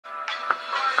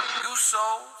so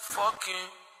fucking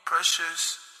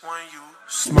precious when you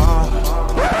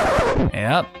smile.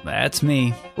 Yep, that's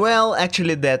me. Well,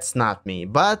 actually that's not me,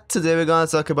 but today we're gonna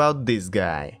talk about this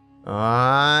guy.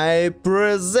 I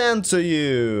present to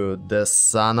you the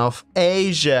son of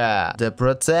Asia, the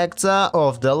protector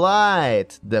of the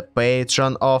light, the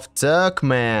patron of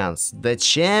Turkmens, the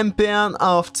champion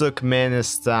of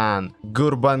Turkmenistan,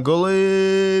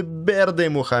 Gurbanguly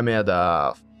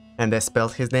Berdimuhamedov. And I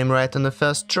spelled his name right on the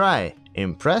first try.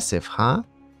 Impressive, huh?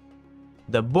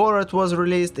 The Borat was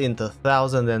released in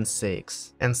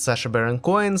 2006, and Sacha Baron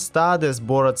Cohen starred as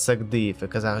Borat Sagdiyev, a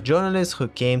Kazakh journalist who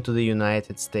came to the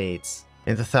United States.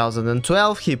 In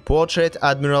 2012 he portrayed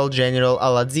Admiral General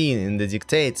Aladdin in The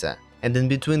Dictator, and in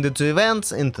between the two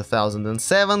events, in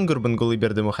 2007 Gurbanguly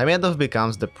Berdimuhamedov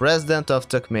becomes the president of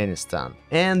Turkmenistan.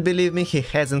 And believe me, he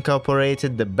has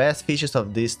incorporated the best features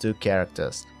of these two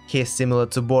characters. He is similar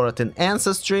to Borat in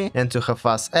ancestry and to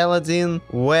Hafez Aladdin,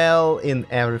 well, in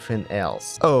everything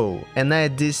else. Oh, and I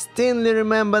distinctly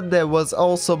remember there was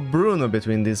also Bruno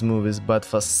between these movies, but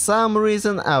for some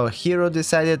reason our hero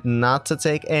decided not to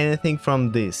take anything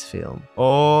from this film.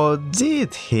 Or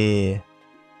did he?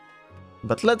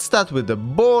 But let's start with the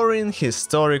boring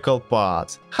historical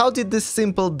part. How did this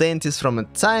simple dentist from a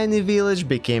tiny village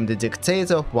become the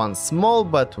dictator of one small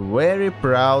but very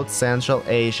proud Central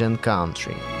Asian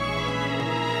country?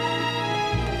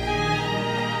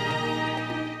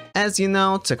 As you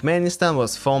know, Turkmenistan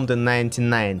was formed in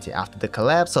 1990 after the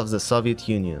collapse of the Soviet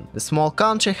Union. The small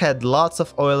country had lots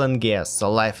of oil and gas,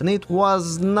 so life in it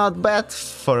was not bad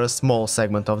for a small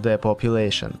segment of their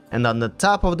population. And on the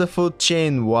top of the food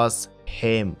chain was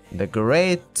him, the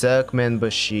great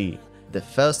Turkmenbashi, the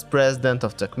first president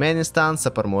of Turkmenistan,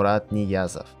 Saparmurat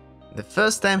Niyazov. The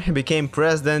first time he became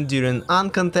president during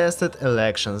uncontested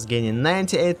elections, gaining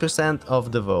 98%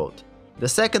 of the vote. The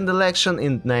second election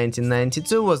in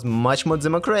 1992 was much more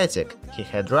democratic, he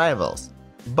had rivals.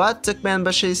 But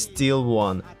Turkmenbashi still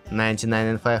won,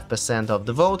 99.5% of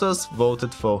the voters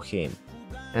voted for him.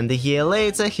 And a year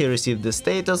later he received the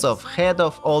status of head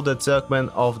of all the Turkmen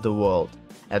of the world,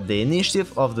 at the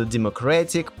initiative of the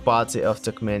Democratic Party of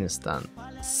Turkmenistan.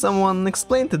 Someone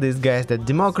explained to these guys that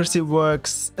democracy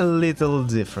works a little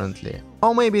differently.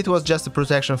 Or maybe it was just a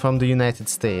protection from the United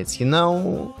States, you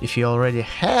know? If you already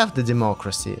have the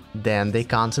democracy, then they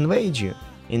can't invade you.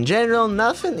 In general,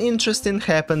 nothing interesting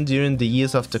happened during the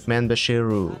years of Turkmenbashi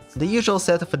rule. The usual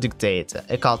set of a dictator,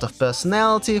 a cult of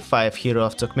personality, 5 Hero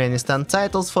of Turkmenistan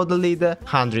titles for the leader,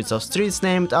 hundreds of streets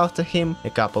named after him, a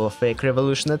couple of fake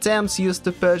revolution attempts used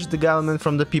to purge the government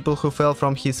from the people who fell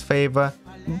from his favor,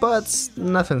 but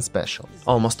nothing special.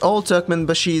 Almost all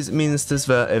Turkmenbashi's ministers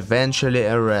were eventually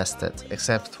arrested,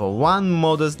 except for one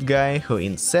modest guy who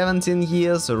in 17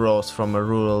 years rose from a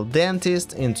rural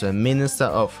dentist into a minister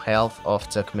of health of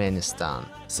Turkmenistan.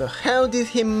 So how did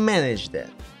he manage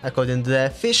that? According to the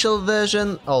official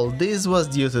version, all this was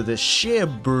due to the sheer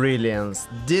brilliance,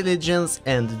 diligence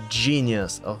and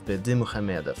genius of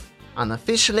Berdymukhamedov.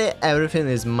 Unofficially, everything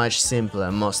is much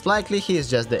simpler, most likely he is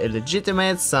just the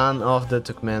illegitimate son of the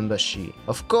Turkmenbashi.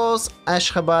 Of course,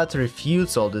 Ashgabat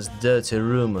refutes all these dirty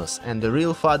rumors, and the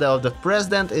real father of the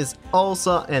president is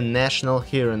also a national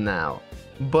hero now.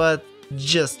 But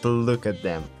just look at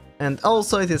them. And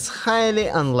also it is highly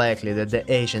unlikely that the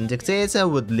Asian dictator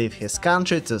would leave his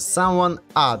country to someone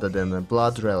other than a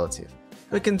blood relative.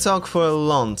 We can talk for a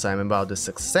long time about the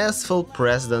successful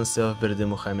presidency of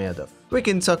Berdymukhamedov. We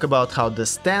can talk about how the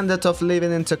standard of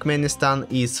living in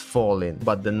Turkmenistan is falling,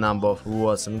 but the number of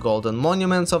words and golden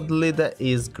monuments of the leader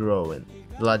is growing.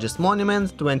 The largest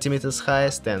monument, 20 meters high,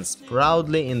 stands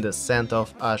proudly in the center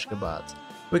of Ashgabat.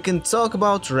 We can talk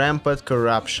about rampant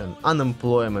corruption,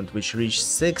 unemployment which reached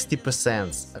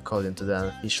 60% according to the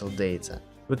unofficial data.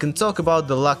 We can talk about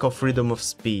the lack of freedom of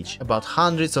speech, about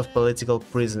hundreds of political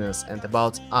prisoners and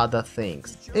about other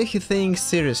things. If you think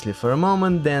seriously for a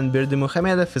moment, then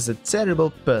Berdymukhamedov is a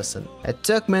terrible person. A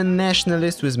Turkmen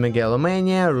nationalist with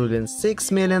megalomania, ruling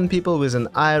 6 million people with an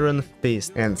iron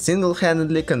fist and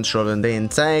single-handedly controlling the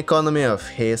entire economy of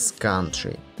his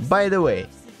country. By the way,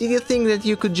 did you think that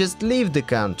you could just leave the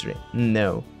country?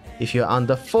 No. If you're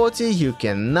under 40, you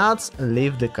cannot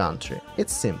leave the country.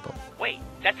 It's simple. Wait,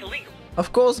 that's illegal.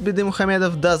 Of course,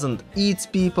 Berdymukhamedov doesn't eat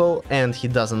people and he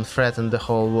doesn't threaten the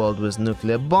whole world with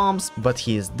nuclear bombs, but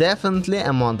he is definitely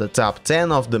among the top 10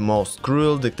 of the most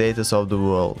cruel dictators of the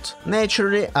world.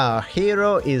 Naturally, our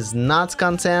hero is not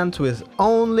content with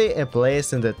only a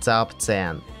place in the top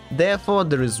 10. Therefore,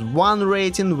 there is one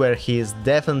rating where he is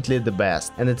definitely the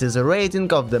best, and it is a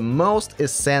rating of the most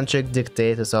eccentric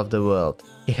dictators of the world.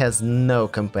 He has no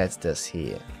competitors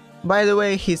here. By the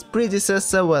way, his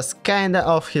predecessor was kinda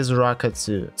off his rocker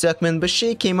too.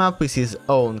 Turkmenbashi came up with his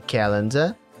own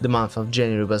calendar. The month of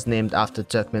January was named after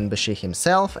Turkmenbashi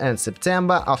himself, and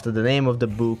September after the name of the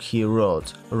book he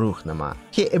wrote, Ruhnama.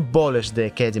 He abolished the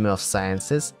Academy of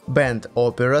Sciences, banned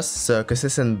operas,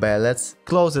 circuses and ballets,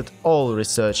 closed all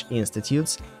research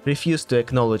institutes, refused to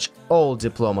acknowledge all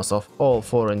diplomas of all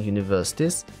foreign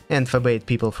universities, and forbade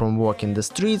people from walking the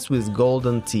streets with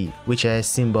golden teeth, which are a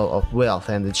symbol of wealth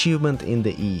and achievement in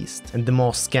the East. And the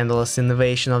most scandalous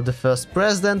innovation of the first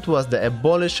president was the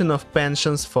abolition of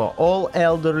pensions for all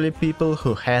elderly people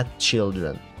who had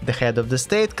children. The head of the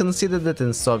state considered that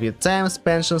in Soviet times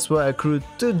pensions were accrued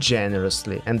too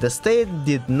generously, and the state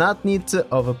did not need to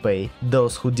overpay.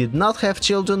 Those who did not have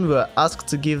children were asked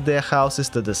to give their houses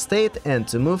to the state and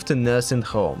to move to nursing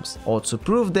homes, or to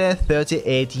prove their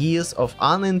 38 years of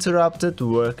uninterrupted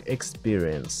work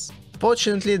experience.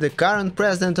 Fortunately, the current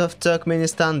president of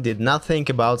Turkmenistan did not think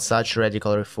about such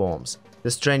radical reforms. The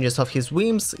strangest of his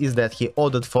whims is that he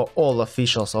ordered for all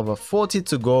officials over 40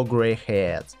 to go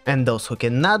grey-haired, and those who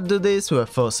cannot do this were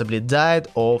forcibly died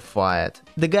or fired.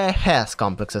 The guy has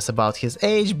complexes about his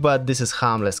age, but this is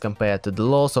harmless compared to the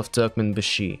laws of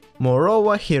Turkmenbashi.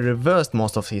 Moreover, he reversed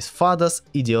most of his father's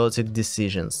idiotic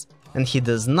decisions, and he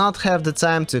does not have the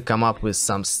time to come up with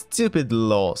some stupid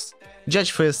laws.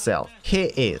 Judge for yourself. He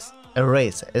is a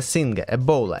racer, a singer, a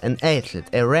bowler, an athlete,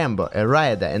 a rambo, a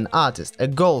rider, an artist, a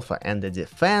golfer and a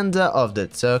defender of the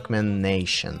Turkmen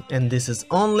nation. And this is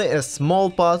only a small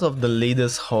part of the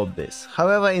leader's hobbies.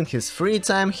 However, in his free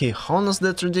time he honors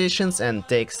the traditions and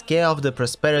takes care of the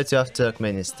prosperity of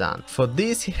Turkmenistan. For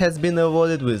this he has been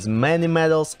awarded with many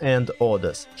medals and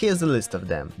orders. Here's a list of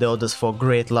them. The orders for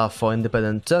great love for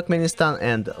independent Turkmenistan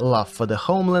and love for the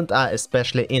homeland are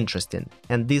especially interesting,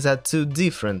 and these are two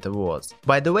different awards.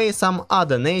 By the way, some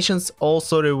other nations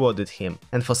also rewarded him,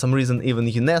 and for some reason even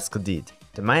UNESCO did.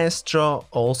 The maestro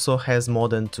also has more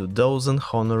than 2,000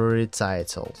 honorary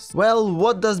titles. Well,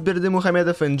 what does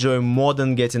Berdymuhamedov enjoy more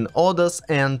than getting orders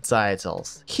and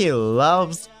titles? He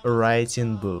loves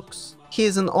writing books. He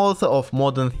is an author of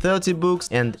more than 30 books,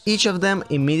 and each of them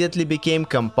immediately became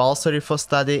compulsory for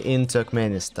study in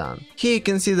Turkmenistan. Here you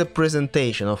can see the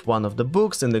presentation of one of the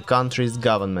books in the country's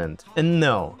government. And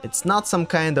no, it's not some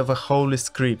kind of a holy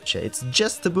scripture, it's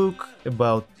just a book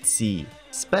about tea.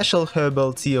 Special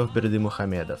herbal tea of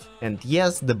Berdymukhamedov. And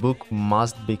yes, the book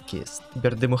must be kissed.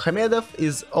 Berdymukhamedov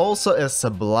is also a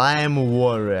sublime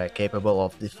warrior capable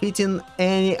of defeating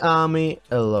any army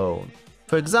alone.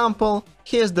 For example,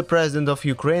 here's the president of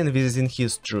Ukraine visiting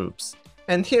his troops.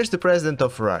 And here's the president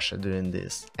of Russia doing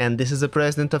this. And this is the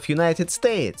president of United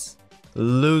States.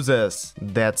 Losers,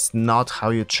 that's not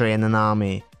how you train an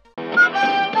army.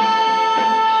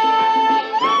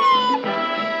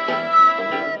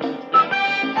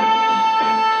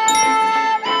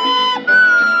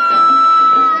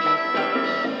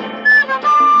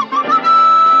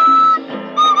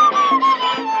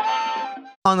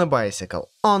 On a bicycle,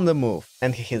 on the move,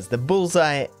 and he hits the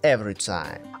bullseye every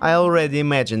time. I already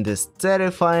imagine this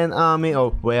terrifying army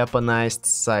of weaponized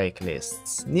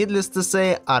cyclists. Needless to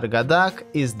say, Arkadag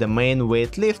is the main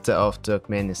weightlifter of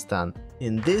Turkmenistan.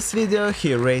 In this video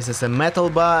he raises a metal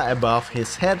bar above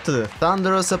his head to the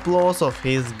thunderous applause of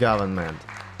his government.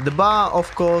 The bar,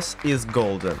 of course, is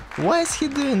golden. Why is he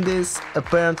doing this?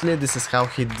 Apparently this is how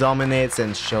he dominates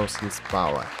and shows his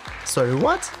power. Sorry,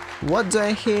 what? What do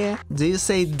I hear? Do you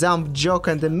say dumb joke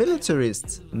and the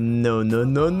militarists? No.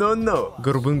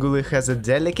 Gurbanguly has a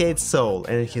delicate soul,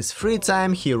 and in his free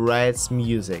time he writes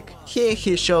music. Here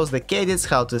he shows the cadets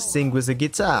how to sing with a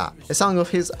guitar, a song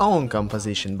of his own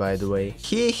composition, by the way.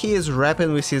 Here he is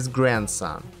rapping with his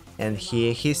grandson. And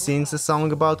here he sings a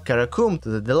song about Karakum to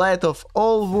the delight of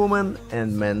all women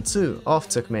and men too of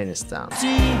Turkmenistan.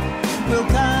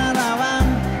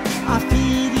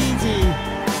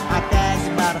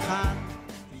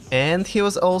 And he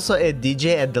was also a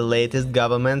DJ at the latest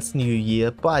government's New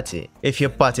Year party. If your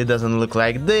party doesn't look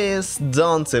like this,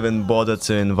 don't even bother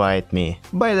to invite me.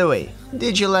 By the way,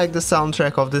 did you like the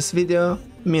soundtrack of this video?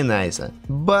 Me neither.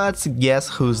 But guess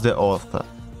who's the author?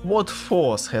 What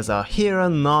force has our hero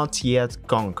not yet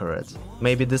conquered?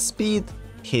 Maybe the speed?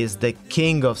 He's the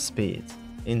king of speed.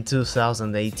 In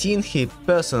 2018 he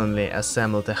personally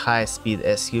assembled a high-speed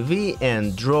SUV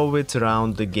and drove it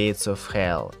around the gates of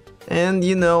hell. And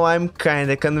you know, I'm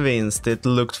kinda convinced it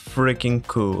looked freaking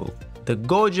cool. The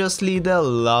gorgeous leader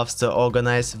loves to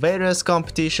organize various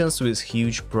competitions with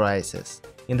huge prizes.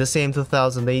 In the same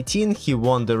 2018 he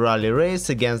won the rally race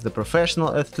against the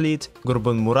professional athlete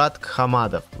Gurbanguly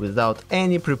Berdimuhamedov without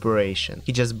any preparation.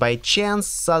 He just by chance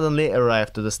suddenly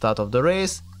arrived to the start of the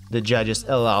race, The judges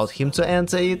allowed him to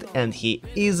enter it, and he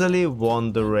easily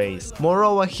won the race.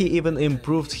 Moreover, he even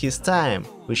improved his time,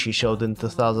 which he showed in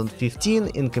 2015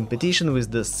 in competition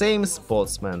with the same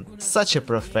sportsman. Such a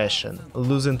profession,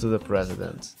 losing to the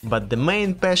president. But the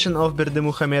main passion of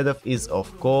Berdymukhamedov is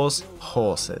of course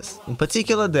horses. In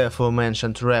particular, the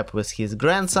aforementioned rap with his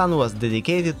grandson was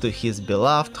dedicated to his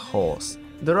beloved horse.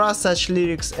 There are such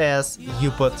lyrics as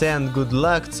 "You portend good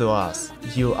luck to us,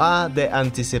 you are the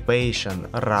anticipation,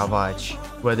 Ravach."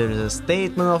 Where there is a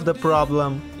statement of the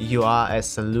problem, you are a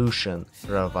solution,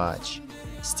 Ravach.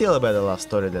 Still a better love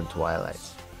story than Twilight.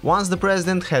 Once the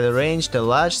president had arranged a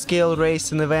large-scale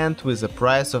racing event with a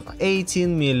price of $18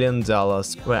 million,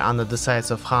 where under the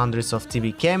sights of hundreds of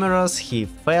TV cameras he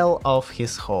fell off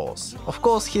his horse. Of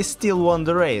course, he still won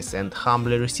the race and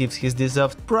humbly received his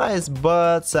deserved prize,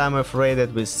 but I'm afraid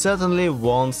that we certainly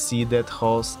won't see that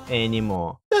horse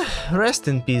anymore. Rest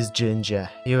in peace, Ginger,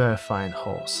 you're a fine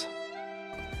horse.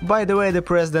 By the way, the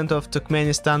president of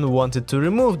Turkmenistan wanted to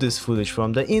remove this footage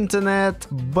from the internet,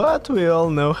 but we all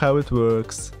know how it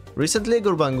works. Recently,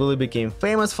 Gurbanguly became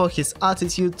famous for his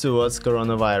attitude towards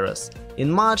coronavirus. In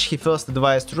March, he first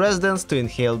advised residents to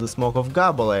inhale the smoke of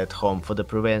Gabala at home for the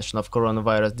prevention of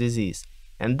coronavirus disease.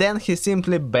 And then he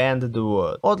simply banned the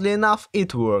word. Oddly enough,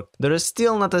 it worked. There is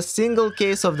still not a single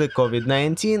case of the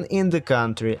COVID-19 in the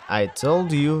country. I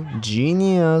told you,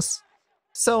 genius!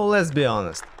 So let's be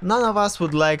honest, none of us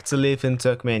would like to live in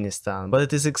Turkmenistan, but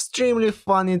it is extremely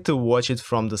funny to watch it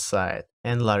from the side.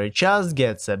 And Larry just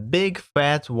gets a big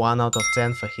fat 1 out of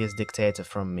 10 for his dictator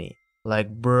from me.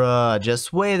 Like bruh,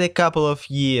 just wait a couple of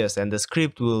years and the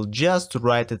script will just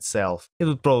write itself. It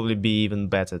would probably be even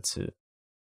better too.